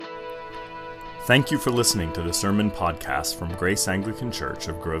Thank you for listening to the sermon podcast from Grace Anglican Church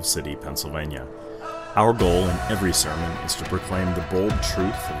of Grove City, Pennsylvania. Our goal in every sermon is to proclaim the bold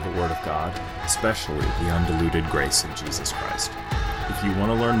truth of the Word of God, especially the undiluted grace of Jesus Christ. If you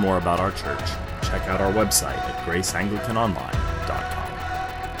want to learn more about our church, check out our website at graceanglicanonline.com.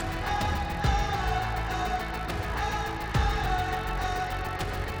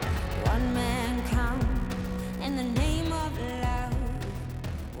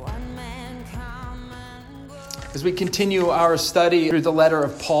 As we continue our study through the letter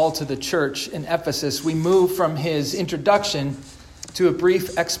of Paul to the church in Ephesus, we move from his introduction to a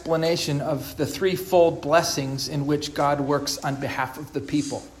brief explanation of the threefold blessings in which God works on behalf of the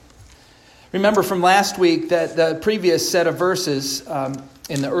people. Remember from last week that the previous set of verses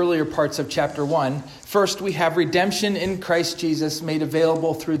in the earlier parts of chapter 1, first we have redemption in Christ Jesus made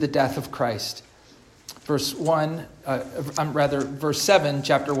available through the death of Christ. Verse 7,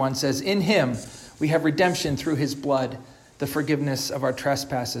 chapter 1 says, "In him we have redemption through his blood, the forgiveness of our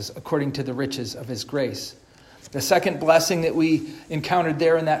trespasses, according to the riches of his grace." The second blessing that we encountered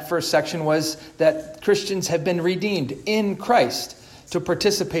there in that first section was that Christians have been redeemed in Christ to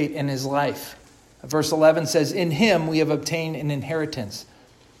participate in his life. Verse 11 says, "In him we have obtained an inheritance."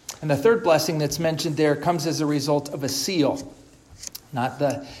 And the third blessing that's mentioned there comes as a result of a seal. Not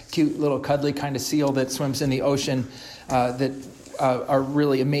the cute little cuddly kind of seal that swims in the ocean that are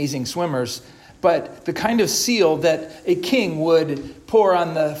really amazing swimmers, but the kind of seal that a king would pour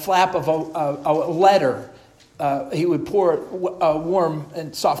on the flap of a letter. He would pour a warm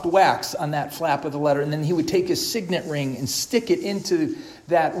and soft wax on that flap of the letter, and then he would take his signet ring and stick it into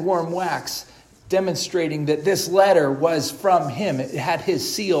that warm wax, demonstrating that this letter was from him. It had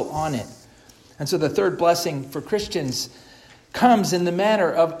his seal on it. And so the third blessing for Christians comes in the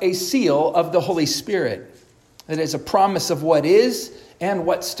manner of a seal of the Holy Spirit. It is a promise of what is and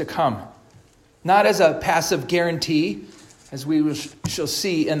what's to come. Not as a passive guarantee, as we shall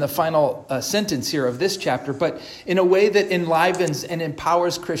see in the final sentence here of this chapter, but in a way that enlivens and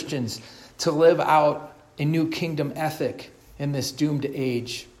empowers Christians to live out a new kingdom ethic in this doomed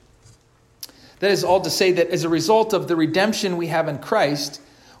age. That is all to say that as a result of the redemption we have in Christ,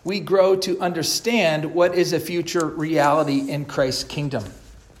 we grow to understand what is a future reality in Christ's kingdom.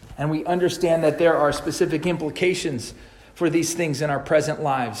 And we understand that there are specific implications for these things in our present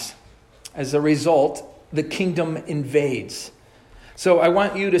lives. As a result, the kingdom invades. So I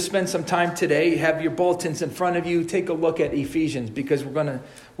want you to spend some time today, have your bulletins in front of you, take a look at Ephesians, because we're going to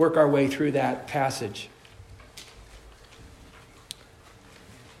work our way through that passage.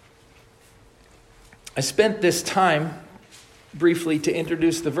 I spent this time briefly to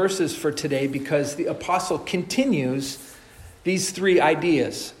introduce the verses for today because the apostle continues these three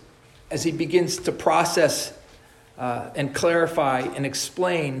ideas as he begins to process and clarify and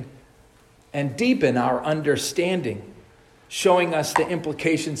explain and deepen our understanding, showing us the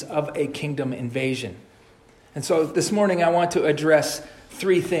implications of a kingdom invasion. And so this morning I want to address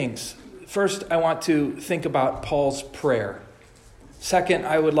three things. First, I want to think about Paul's prayer. Second,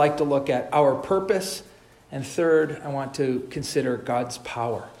 I would like to look at our purpose. And third, I want to consider God's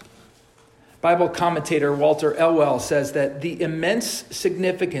power. Bible commentator Walter Elwell says that the immense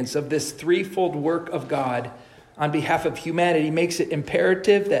significance of this threefold work of God on behalf of humanity makes it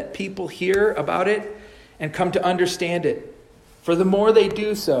imperative that people hear about it and come to understand it. For the more they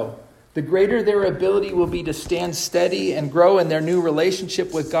do so, the greater their ability will be to stand steady and grow in their new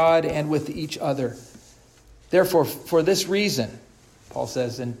relationship with God and with each other. Therefore, for this reason, Paul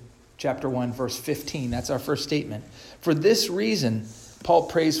says in chapter 1, verse 15, that's our first statement. For this reason, Paul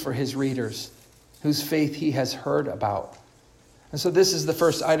prays for his readers, whose faith he has heard about. And so this is the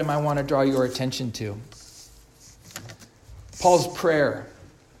first item I want to draw your attention to. Paul's prayer.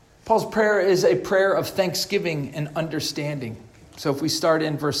 Paul's prayer is a prayer of thanksgiving and understanding. So if we start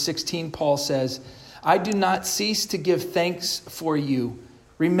in verse 16, Paul says, "I do not cease to give thanks for you,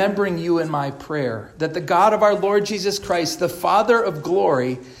 remembering you in my prayer, that the God of our Lord Jesus Christ, the Father of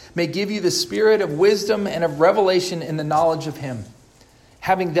glory, may give you the spirit of wisdom and of revelation in the knowledge of him,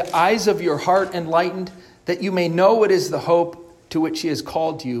 having the eyes of your heart enlightened, that you may know what is the hope to which he has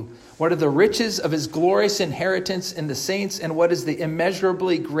called you, what are the riches of his glorious inheritance in the saints, and what is the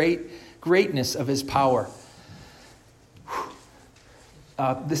immeasurably greatness of his power."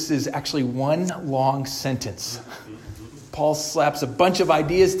 This is actually one long sentence. Paul slaps a bunch of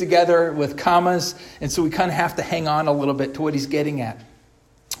ideas together with commas, and so we kind of have to hang on a little bit to what he's getting at.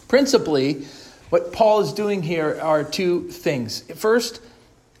 Principally, what Paul is doing here are two things. First,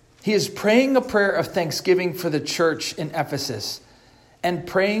 he is praying a prayer of thanksgiving for the church in Ephesus and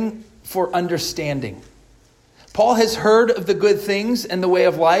praying for understanding. Paul has heard of the good things and the way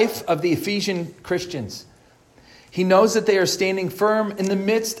of life of the Ephesian Christians. He knows that they are standing firm in the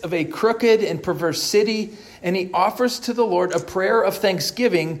midst of a crooked and perverse city, and he offers to the Lord a prayer of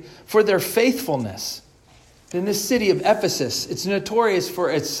thanksgiving for their faithfulness. In this city of Ephesus, it's notorious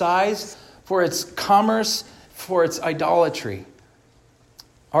for its size, for its commerce, for its idolatry.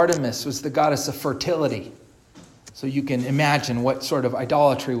 Artemis was the goddess of fertility. So you can imagine what sort of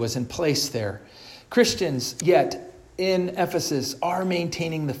idolatry was in place there. Christians, yet, in Ephesus are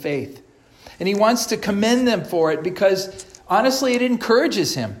maintaining the faith. And he wants to commend them for it because, honestly, it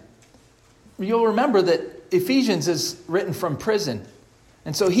encourages him. You'll remember that Ephesians is written from prison.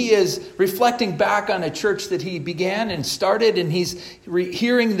 And so he is reflecting back on a church that he began and started, and he's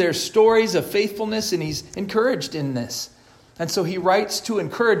hearing their stories of faithfulness, and he's encouraged in this. And so he writes to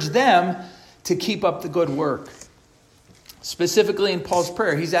encourage them to keep up the good work. Specifically in Paul's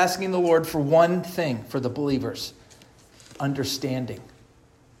prayer, he's asking the Lord for one thing for the believers: understanding.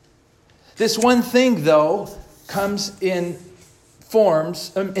 This one thing, though, comes in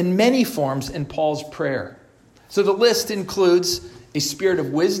many forms in Paul's prayer. So the list includes a spirit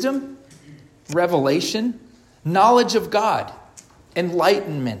of wisdom, revelation, knowledge of God,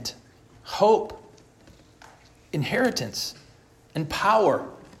 enlightenment, hope, inheritance, and power.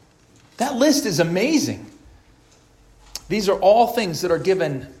 That list is amazing. These are all things that are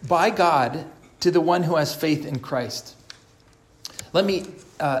given by God to the one who has faith in Christ. Let me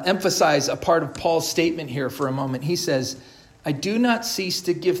emphasize a part of Paul's statement here for a moment. He says, "I do not cease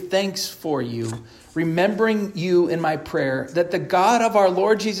to give thanks for you, remembering you in my prayer, that the God of our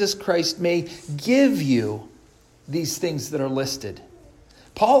Lord Jesus Christ may give you these things that are listed."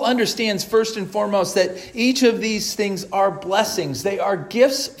 Paul understands first and foremost that each of these things are blessings. They are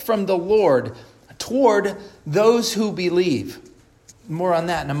gifts from the Lord toward those who believe. More on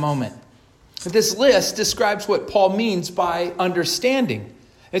that in a moment. This list describes what Paul means by understanding.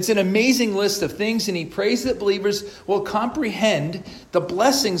 It's an amazing list of things, and he prays that believers will comprehend the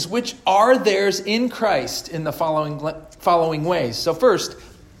blessings which are theirs in Christ in the following ways. So first,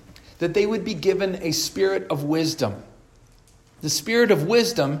 that they would be given a spirit of wisdom. The spirit of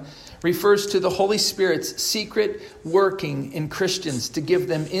wisdom refers to the Holy Spirit's secret working in Christians to give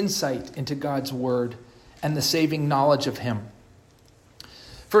them insight into God's word and the saving knowledge of him.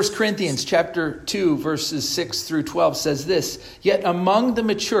 1 Corinthians chapter 2, verses 6 through 12 says this, "Yet among the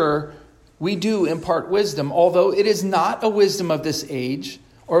mature we do impart wisdom, although it is not a wisdom of this age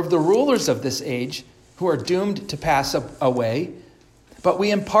or of the rulers of this age who are doomed to pass away, but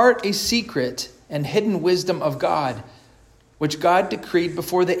we impart a secret and hidden wisdom of God, which God decreed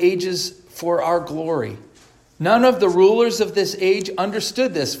before the ages for our glory. None of the rulers of this age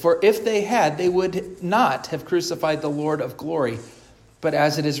understood this, for if they had, they would not have crucified the Lord of glory. But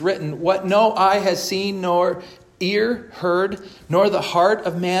as it is written, what no eye has seen, nor ear heard, nor the heart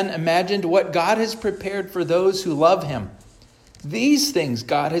of man imagined, what God has prepared for those who love him. These things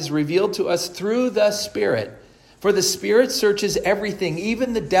God has revealed to us through the Spirit. For the Spirit searches everything,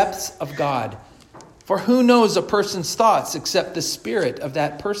 even the depths of God. For who knows a person's thoughts except the spirit of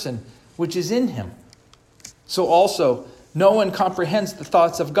that person which is in him? So also, no one comprehends the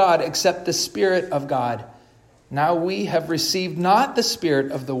thoughts of God except the Spirit of God. Now we have received not the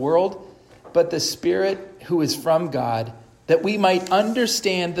spirit of the world, but the Spirit who is from God, that we might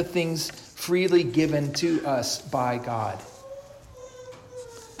understand the things freely given to us by God."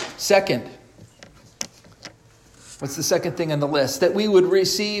 Second, what's the second thing on the list? That we would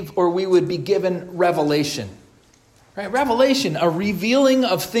receive, or we would be given, revelation. Right? Revelation, a revealing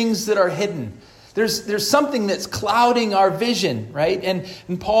of things that are hidden. There's something that's clouding our vision, right?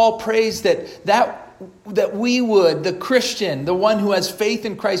 And Paul prays that we would, the Christian, the one who has faith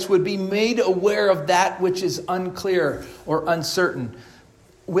in Christ, would be made aware of that which is unclear or uncertain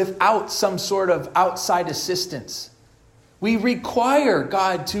without some sort of outside assistance. We require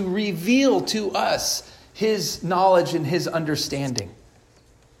God to reveal to us his knowledge and his understanding.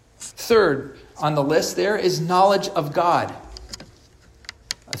 Third on the list there is knowledge of God.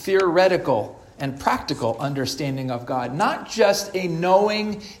 A theoretical and practical understanding of God. Not just a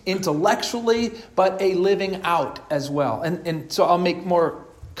knowing intellectually, but a living out as well. And so I'll make more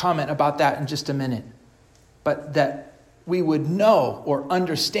comment about that in just a minute. But that we would know or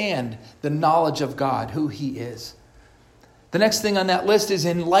understand the knowledge of God, who he is. The next thing on that list is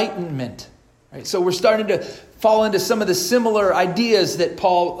enlightenment. Right? So we're starting to fall into some of the similar ideas that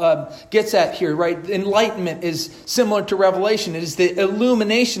Paul gets at here, right? Enlightenment is similar to revelation. It is the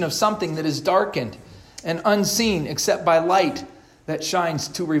illumination of something that is darkened and unseen except by light that shines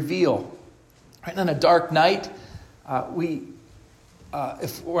to reveal. Right? On a dark night,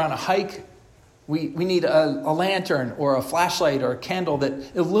 if we're on a hike, We need a lantern or a flashlight or a candle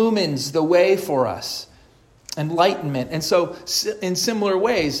that illumines the way for us. Enlightenment. And so in similar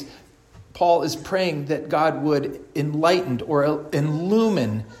ways, Paul is praying that God would enlighten or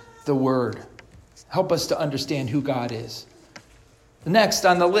illumine the word. Help us to understand who God is. Next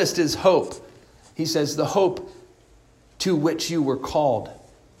on the list is hope. He says, the hope to which you were called.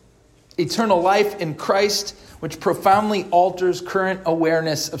 Eternal life in Christ, which profoundly alters current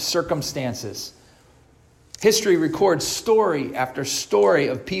awareness of circumstances. History records story after story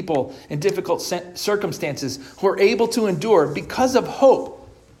of people in difficult circumstances who are able to endure because of hope,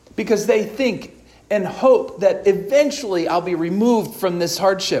 because they think and hope that eventually I'll be removed from this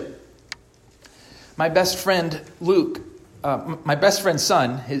hardship. My best friend Luke, my best friend's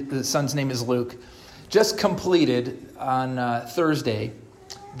son, the son's name is Luke, just completed on Thursday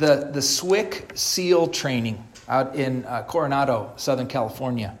the SWIC SEAL training out in Coronado, Southern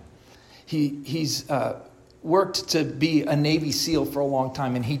California. He's worked to be a Navy SEAL for a long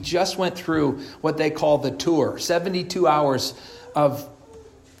time, and he just went through what they call the tour, 72 hours of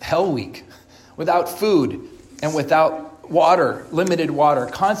Hell Week, without food and without water, limited water,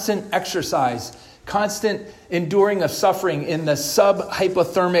 constant exercise, constant enduring of suffering in the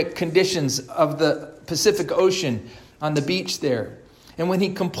sub-hypothermic conditions of the Pacific Ocean on the beach there. And when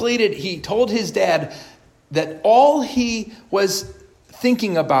he completed, he told his dad that all he was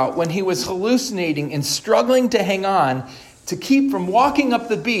thinking about when he was hallucinating and struggling to hang on to keep from walking up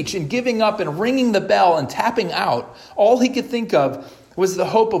the beach and giving up and ringing the bell and tapping out, all he could think of was the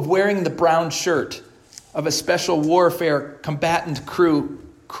hope of wearing the brown shirt of a special warfare combatant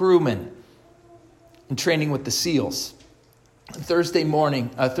crewman in training with the SEALs. Thursday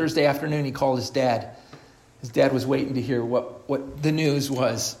afternoon, he called his dad. His dad was waiting to hear what the news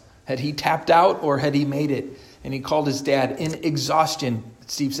was. Had he tapped out or had he made it? And he called his dad in exhaustion.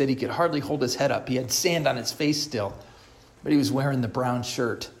 Steve said he could hardly hold his head up. He had sand on his face still, but he was wearing the brown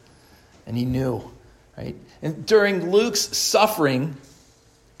shirt, and he knew, right? And during Luke's suffering,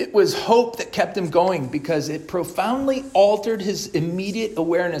 it was hope that kept him going because it profoundly altered his immediate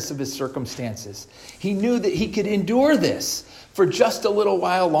awareness of his circumstances. He knew that he could endure this for just a little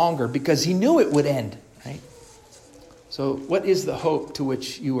while longer because he knew it would end, right? So what is the hope to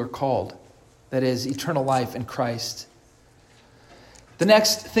which you are called? That is eternal life in Christ. The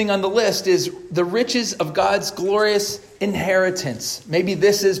next thing on the list is the riches of God's glorious inheritance. Maybe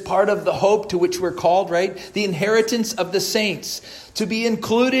this is part of the hope to which we're called, right? The inheritance of the saints, to be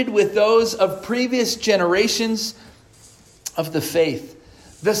included with those of previous generations of the faith,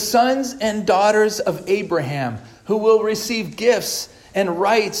 the sons and daughters of Abraham, who will receive gifts and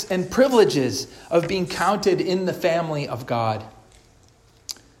rights and privileges of being counted in the family of God.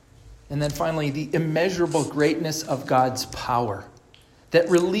 And then finally, the immeasurable greatness of God's power that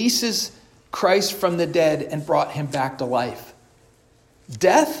releases Christ from the dead and brought him back to life.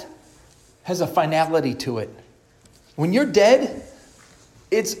 Death has a finality to it. When you're dead,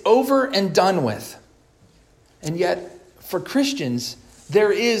 it's over and done with. And yet, for Christians,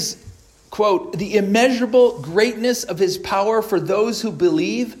 there is, quote, the immeasurable greatness of his power for those who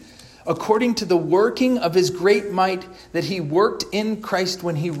believe, according to the working of his great might that he worked in Christ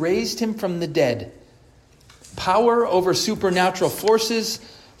when he raised him from the dead. Power over supernatural forces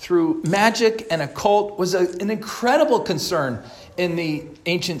through magic and occult was an incredible concern in the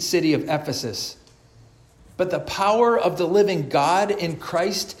ancient city of Ephesus. But the power of the living God in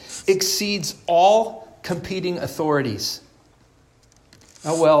Christ exceeds all competing authorities.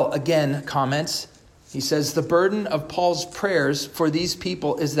 Well, again, comments. He says the burden of Paul's prayers for these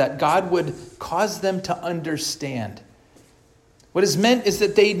people is that God would cause them to understand. What is meant is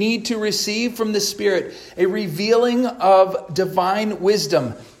that they need to receive from the Spirit a revealing of divine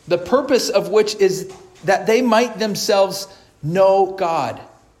wisdom, the purpose of which is that they might themselves know God.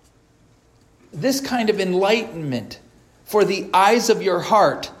 This kind of enlightenment for the eyes of your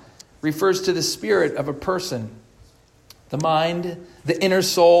heart refers to the spirit of a person, the mind, the inner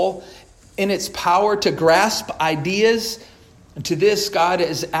soul, in its power to grasp ideas. And to this, God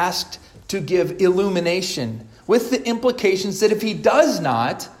is asked to give illumination, with the implications that if he does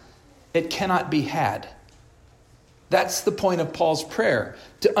not, it cannot be had. That's the point of Paul's prayer,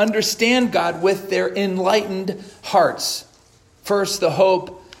 to understand God with their enlightened hearts. First, the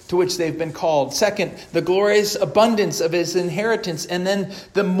hope to which they've been called. Second, the glorious abundance of his inheritance. And then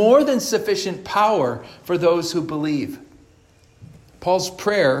the more than sufficient power for those who believe. Paul's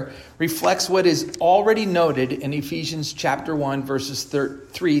prayer reflects what is already noted in Ephesians chapter 1, verses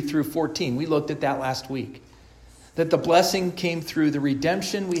 3 through 14. We looked at that last week. That the blessing came through the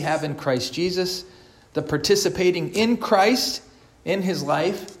redemption we have in Christ Jesus, the participating in Christ, in his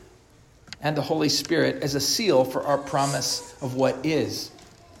life, and the Holy Spirit as a seal for our promise of what is.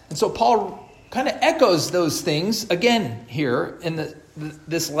 And so Paul kind of echoes those things again here in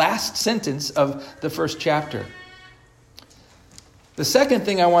this last sentence of the first chapter. The second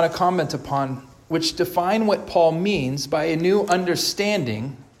thing I want to comment upon, which define what Paul means by a new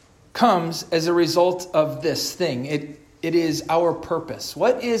understanding, comes as a result of this thing. It is our purpose.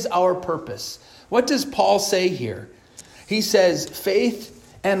 What is our purpose? What does Paul say here? He says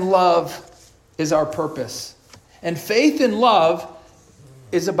faith and love is our purpose. And faith and love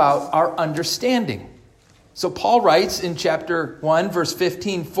is about our understanding. So Paul writes in chapter 1, verse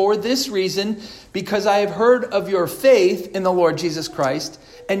 15, "For this reason, because I have heard of your faith in the Lord Jesus Christ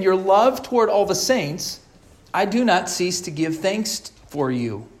and your love toward all the saints, I do not cease to give thanks for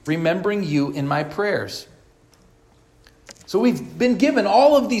you, remembering you in my prayers." So we've been given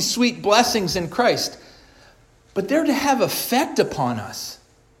all of these sweet blessings in Christ, but they're to have effect upon us.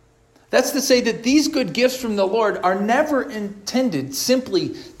 That's to say that these good gifts from the Lord are never intended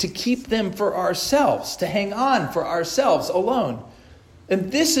simply to keep them for ourselves, to hang on for ourselves alone.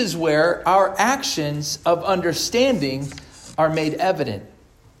 And this is where our actions of understanding are made evident.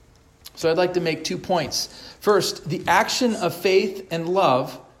 So I'd like to make 2 points. First, the action of faith and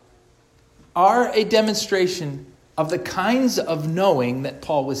love are a demonstration of the kinds of knowing that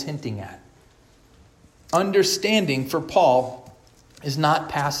Paul was hinting at. Understanding for Paul is not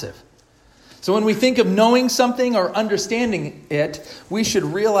passive. So when we think of knowing something or understanding it, we should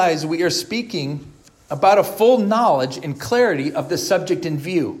realize we are speaking about a full knowledge and clarity of the subject in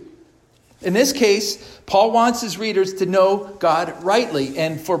view. In this case, Paul wants his readers to know God rightly.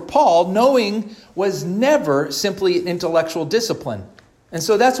 And for Paul, knowing was never simply an intellectual discipline. And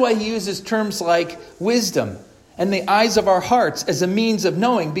so that's why he uses terms like wisdom and the eyes of our hearts as a means of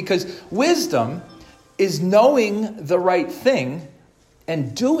knowing, because wisdom is knowing the right thing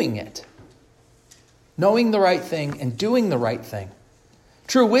and doing it. Knowing the right thing and doing the right thing.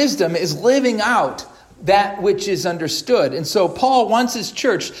 True wisdom is living out that which is understood. And so Paul wants his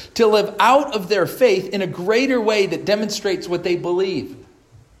church to live out of their faith in a greater way that demonstrates what they believe.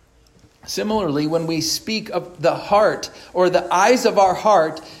 Similarly, when we speak of the heart or the eyes of our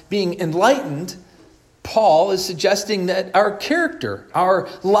heart being enlightened, Paul is suggesting that our character, our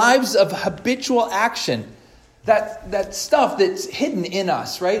lives of habitual action, that stuff that's hidden in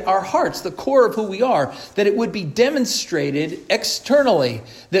us, right? Our hearts, the core of who we are, that it would be demonstrated externally,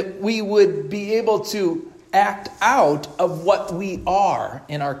 that we would be able to act out of what we are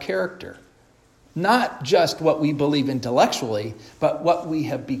in our character. Not just what we believe intellectually, but what we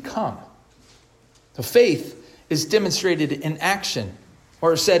have become. So faith is demonstrated in action.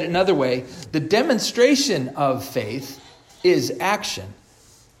 Or said another way, the demonstration of faith is action.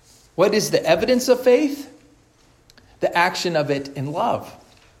 What is the evidence of faith? The action of it in love,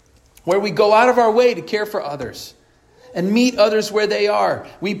 where we go out of our way to care for others and meet others where they are.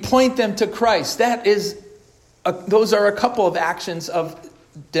 We point them to Christ. Those are a couple of actions of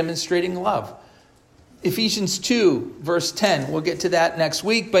demonstrating love. Ephesians 2, verse 10. We'll get to that next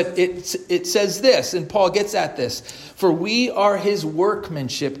week, but it says this, and Paul gets at this. "For we are his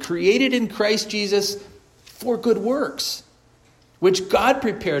workmanship, created in Christ Jesus for good works, which God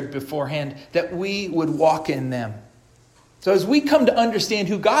prepared beforehand that we would walk in them." So as we come to understand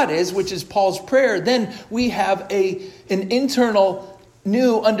who God is, which is Paul's prayer, then we have an internal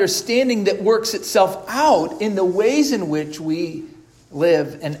new understanding that works itself out in the ways in which we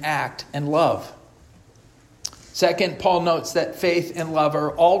live and act and love. Second, Paul notes that faith and love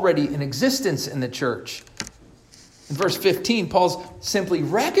are already in existence in the church. In verse 15, Paul's simply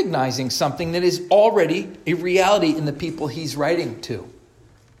recognizing something that is already a reality in the people he's writing to.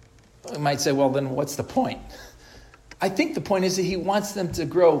 We might say, well, then what's the point? I think the point is that he wants them to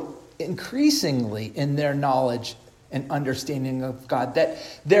grow increasingly in their knowledge and understanding of God, that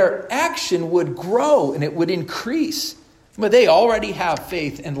their action would grow and it would increase. But they already have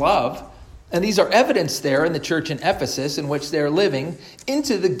faith and love, and these are evidence there in the church in Ephesus in which they're living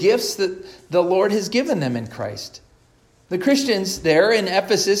into the gifts that the Lord has given them in Christ. The Christians there in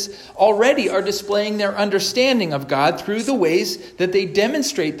Ephesus already are displaying their understanding of God through the ways that they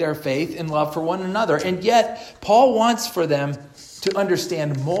demonstrate their faith and love for one another. And yet, Paul wants for them to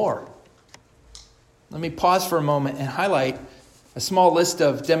understand more. Let me pause for a moment and highlight a small list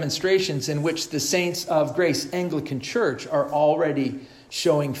of demonstrations in which the saints of Grace Anglican Church are already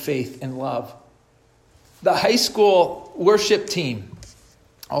showing faith and love. The high school worship team,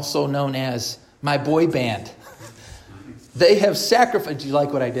 also known as my boy band, they have sacrificed. Do you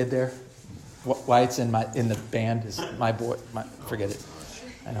like what I did there? Why it's in the band is my boy. Forget it.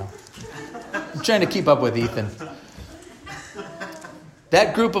 I know. I'm trying to keep up with Ethan.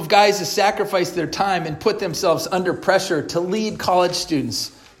 That group of guys has sacrificed their time and put themselves under pressure to lead college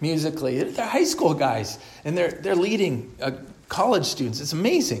students musically. They're high school guys, and they're leading college students. It's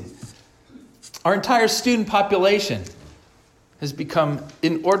amazing. Our entire student population has become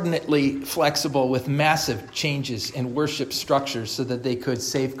inordinately flexible with massive changes in worship structures so that they could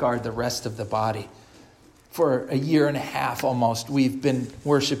safeguard the rest of the body. For a year and a half almost, we've been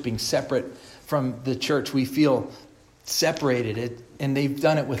worshiping separate from the church. We feel separated, and they've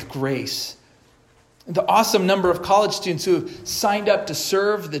done it with grace. The awesome number of college students who have signed up to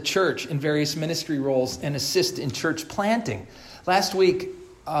serve the church in various ministry roles and assist in church planting. Last week,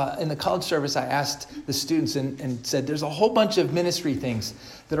 in the college service, I asked the students and said, there's a whole bunch of ministry things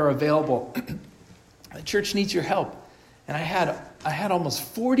that are available. The church needs your help. And I had almost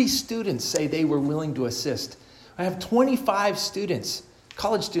 40 students say they were willing to assist. I have 25 students,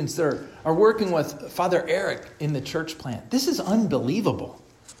 college students, that are working with Father Eric in the church plant. This is unbelievable.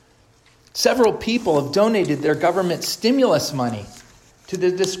 Several people have donated their government stimulus money to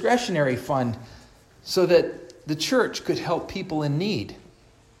the discretionary fund so that the church could help people in need.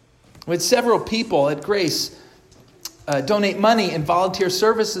 We had several people at Grace donate money and volunteer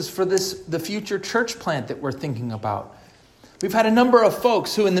services for the future church plant that we're thinking about. We've had a number of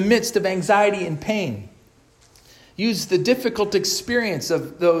folks who, in the midst of anxiety and pain, use the difficult experience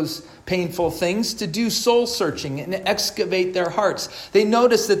of those painful things to do soul searching and excavate their hearts. They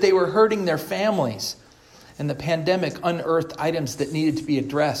noticed that they were hurting their families, and the pandemic unearthed items that needed to be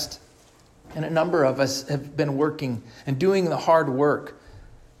addressed. And a number of us have been working and doing the hard work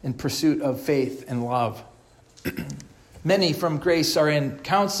in pursuit of faith and love. Many from Grace are in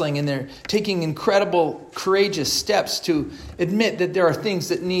counseling, and they're taking incredible, courageous steps to admit that there are things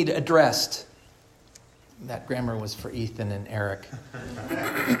that need addressed. That grammar was for Ethan and Eric.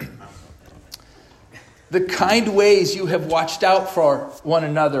 The kind ways you have watched out for one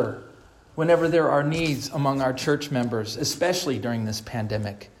another whenever there are needs among our church members, especially during this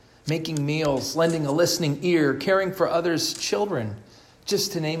pandemic. Making meals, lending a listening ear, caring for others' children,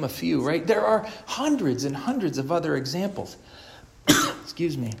 just to name a few, right? There are hundreds and hundreds of other examples.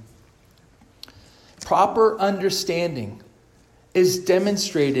 Excuse me. Proper understanding is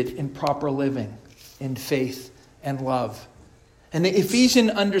demonstrated in proper living, in faith and love. And the Ephesian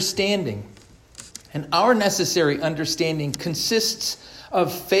understanding and our necessary understanding consists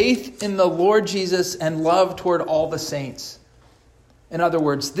of faith in the Lord Jesus and love toward all the saints. In other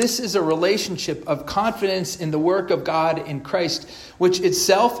words, this is a relationship of confidence in the work of God in Christ, which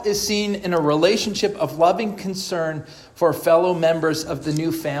itself is seen in a relationship of loving concern for fellow members of the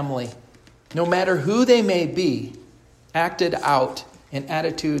new family, no matter who they may be, acted out in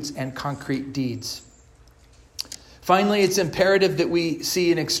attitudes and concrete deeds. Finally, it's imperative that we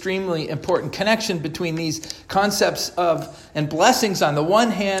see an extremely important connection between these concepts of and blessings on the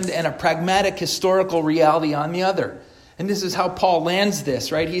one hand and a pragmatic historical reality on the other. And this is how Paul lands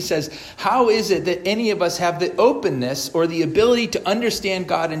this, right? He says, how is it that any of us have the openness or the ability to understand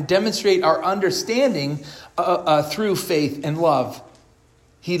God and demonstrate our understanding through faith and love?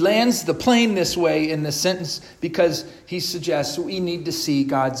 He lands the plane this way in the sentence because he suggests we need to see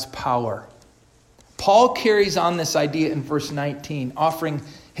God's power. Paul carries on this idea in verse 19, offering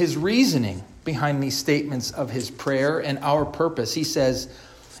his reasoning behind these statements of his prayer and our purpose. He says,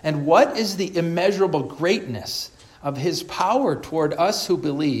 and what is the immeasurable greatness of his power toward us who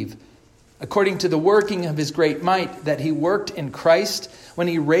believe, according to the working of his great might that he worked in Christ when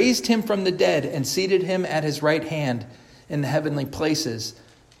he raised him from the dead and seated him at his right hand in the heavenly places.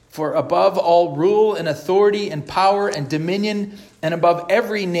 For above all rule and authority and power and dominion, and above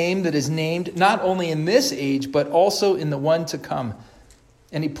every name that is named, not only in this age, but also in the one to come.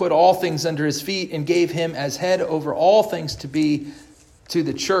 And he put all things under his feet and gave him as head over all things to be to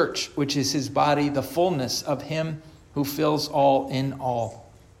the church, which is his body, the fullness of him who fills all in all.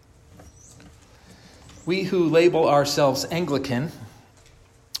 We who label ourselves Anglican,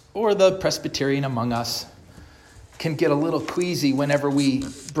 or the Presbyterian among us, can get a little queasy whenever we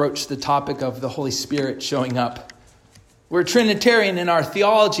broach the topic of the Holy Spirit showing up. We're Trinitarian in our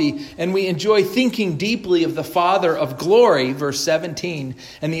theology, and we enjoy thinking deeply of the Father of glory, verse 17,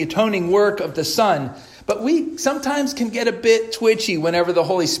 and the atoning work of the Son. But we sometimes can get a bit twitchy whenever the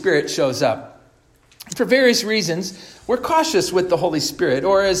Holy Spirit shows up. For various reasons, we're cautious with the Holy Spirit,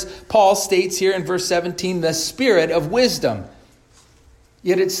 or as Paul states here in verse 17, the Spirit of wisdom.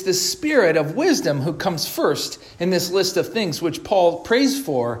 Yet it's the Spirit of wisdom who comes first in this list of things which Paul prays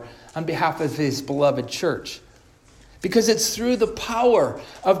for on behalf of his beloved church. Because it's through the power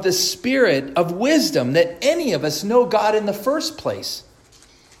of the Spirit of wisdom that any of us know God in the first place.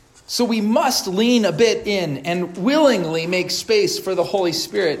 So we must lean a bit in and willingly make space for the Holy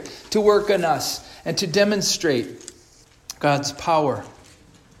Spirit to work on us and to demonstrate God's power.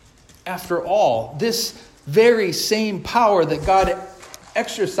 After all, this very same power that God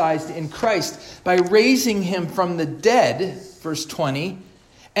exercised in Christ by raising him from the dead, verse 20,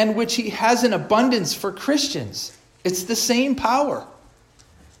 and which he has in abundance for Christians. It's the same power.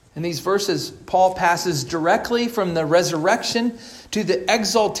 In these verses, Paul passes directly from the resurrection to the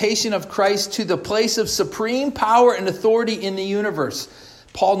exaltation of Christ to the place of supreme power and authority in the universe.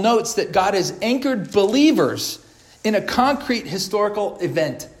 Paul notes that God has anchored believers in a concrete historical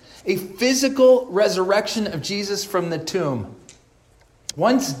event, a physical resurrection of Jesus from the tomb.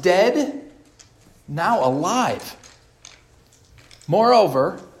 Once dead, now alive.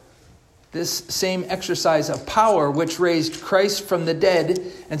 Moreover, this same exercise of power which raised Christ from the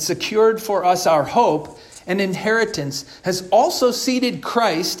dead and secured for us our hope and inheritance has also seated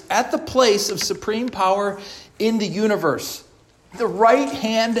Christ at the place of supreme power in the universe. The right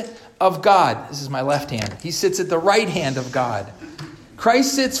hand of God. This is my left hand. He sits at the right hand of God.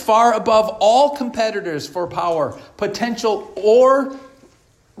 Christ sits far above all competitors for power, potential or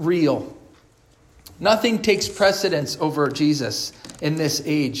real. Nothing takes precedence over Jesus in this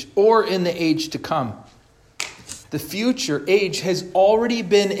age or in the age to come. The future age has already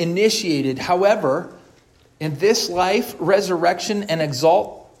been initiated. However, in this life, resurrection and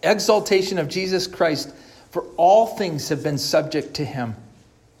exaltation of Jesus Christ, for all things have been subject to him.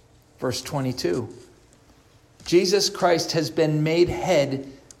 Verse 22. Jesus Christ has been made head,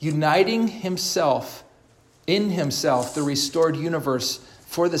 uniting himself in himself, the restored universe,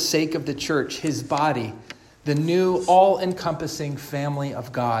 for the sake of the church, his body, the new all-encompassing family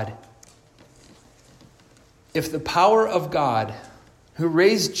of God. If the power of God, who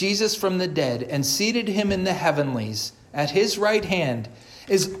raised Jesus from the dead and seated him in the heavenlies at his right hand,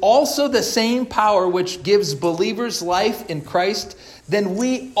 is also the same power which gives believers life in Christ, then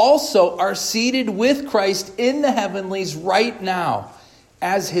we also are seated with Christ in the heavenlies right now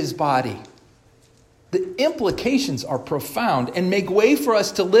as his body. The implications are profound and make way for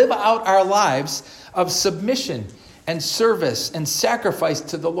us to live out our lives of submission and service and sacrifice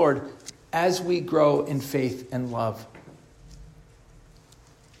to the Lord as we grow in faith and love.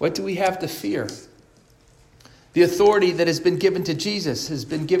 What do we have to fear? The authority that has been given to Jesus has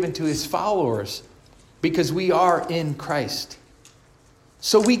been given to his followers because we are in Christ.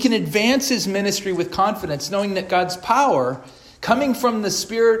 So we can advance his ministry with confidence, knowing that God's power, coming from the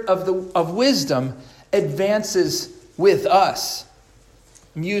spirit of wisdom, advances with us.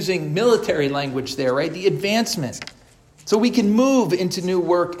 I'm using military language there, right? The advancement. So we can move into new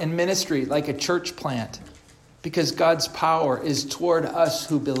work and ministry like a church plant because God's power is toward us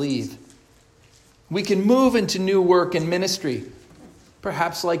who believe. We can move into new work and ministry,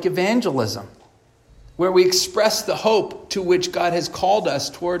 perhaps like evangelism, where we express the hope to which God has called us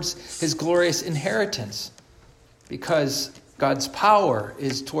towards his glorious inheritance, because God's power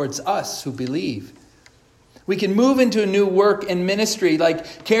is towards us who believe. We can move into a new work and ministry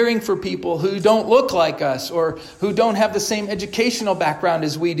like caring for people who don't look like us or who don't have the same educational background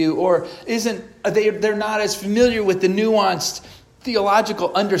as we do, or they're not as familiar with the nuanced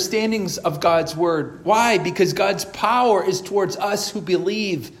theological understandings of God's word. Why? Because God's power is towards us who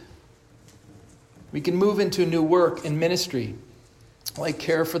believe. We can move into a new work and ministry like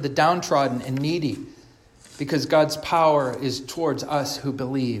care for the downtrodden and needy, because God's power is towards us who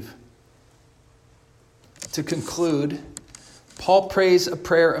believe. To conclude, Paul prays a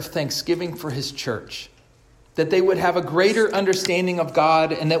prayer of thanksgiving for his church, that they would have a greater understanding of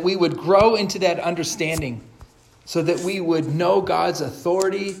God and that we would grow into that understanding so that we would know God's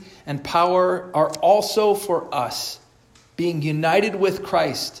authority and power are also for us, being united with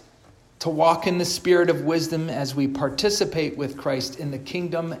Christ to walk in the spirit of wisdom as we participate with Christ in the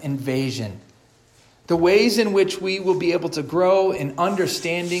kingdom invasion. The ways in which we will be able to grow in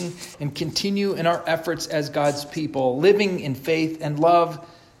understanding and continue in our efforts as God's people, living in faith and love,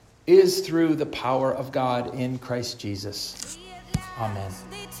 is through the power of God in Christ Jesus. Amen.